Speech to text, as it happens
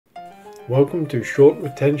Welcome to Short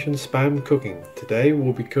Retention Spam Cooking. Today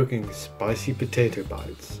we'll be cooking spicy potato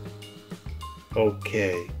bites.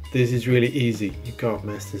 Okay, this is really easy. You can't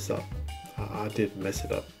mess this up. I did mess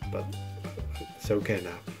it up, but it's okay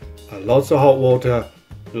now. Lots of hot water,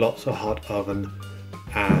 lots of hot oven,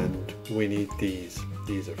 and we need these.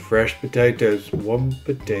 These are fresh potatoes. 1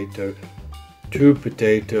 potato, 2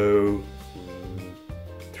 potato,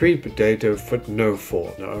 3 potato, no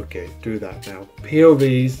 4. No, okay, do that now. Peel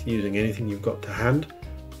these using anything you've got to hand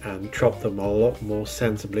and chop them a lot more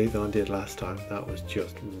sensibly than I did last time. That was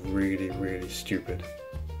just really stupid.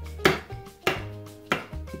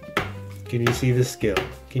 Can you see the skill?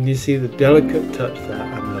 Can you see the delicate touch there?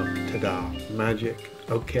 And look, ta-da, magic.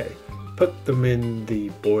 Okay, put them in the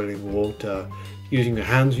boiling water using your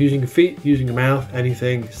hands, using your feet, using your mouth,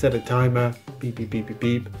 anything. Set a timer, beep, beep, beep, beep,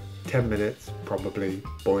 beep. 10 minutes, probably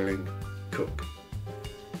boiling, cook.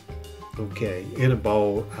 Okay, in a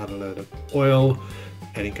bowl, add a load of oil.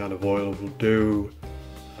 Any kind of oil will do.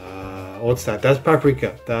 What's that? That's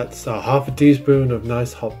paprika. That's half a teaspoon of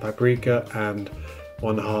nice hot paprika and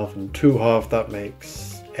 1/2 and 2/2. That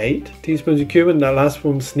makes 8 teaspoons of cumin. That last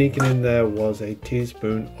one sneaking in there was a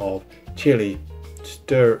teaspoon of chili.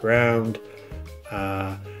 Stir it round.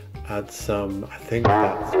 Add some, I think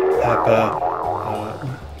that's pepper.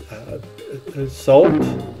 Salt,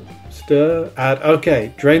 stir, add,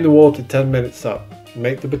 okay, drain the water 10 minutes up,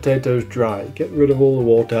 make the potatoes dry, get rid of all the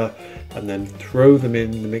water, and then throw them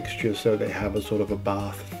in the mixture so they have a sort of a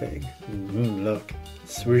bath thing. Look,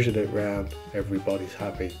 swish it around, everybody's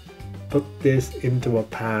happy. Put this into a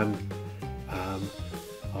pan, a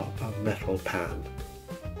metal pan.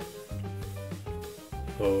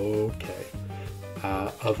 Okay,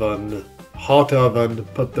 oven, hot oven,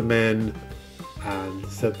 put them in, and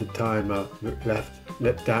set the timer,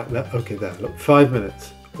 okay, there, look, 5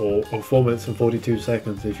 minutes or 4 minutes and 42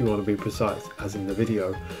 seconds if you want to be precise, as in the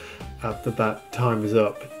video. After that time is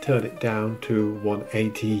up, turn it down to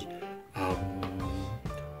 180,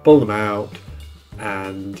 pull them out,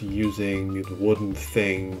 and using the wooden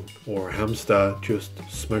thing or a hamster, just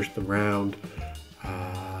smush them round,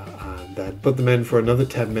 and then put them in for another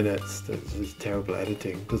 10 minutes. This is terrible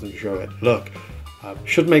editing, doesn't show it. Look,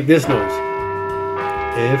 should make this noise.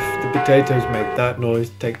 If the potatoes make that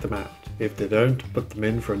noise, take them out. If they don't, put them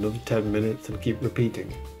in for another 10 minutes and keep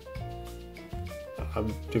repeating.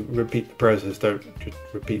 To repeat the process, don't just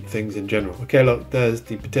repeat things in general. Okay, look, there's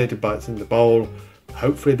the potato bites in the bowl.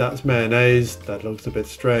 Hopefully that's mayonnaise. That looks a bit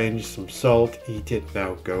strange. Some salt, eat it,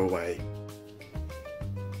 now go away.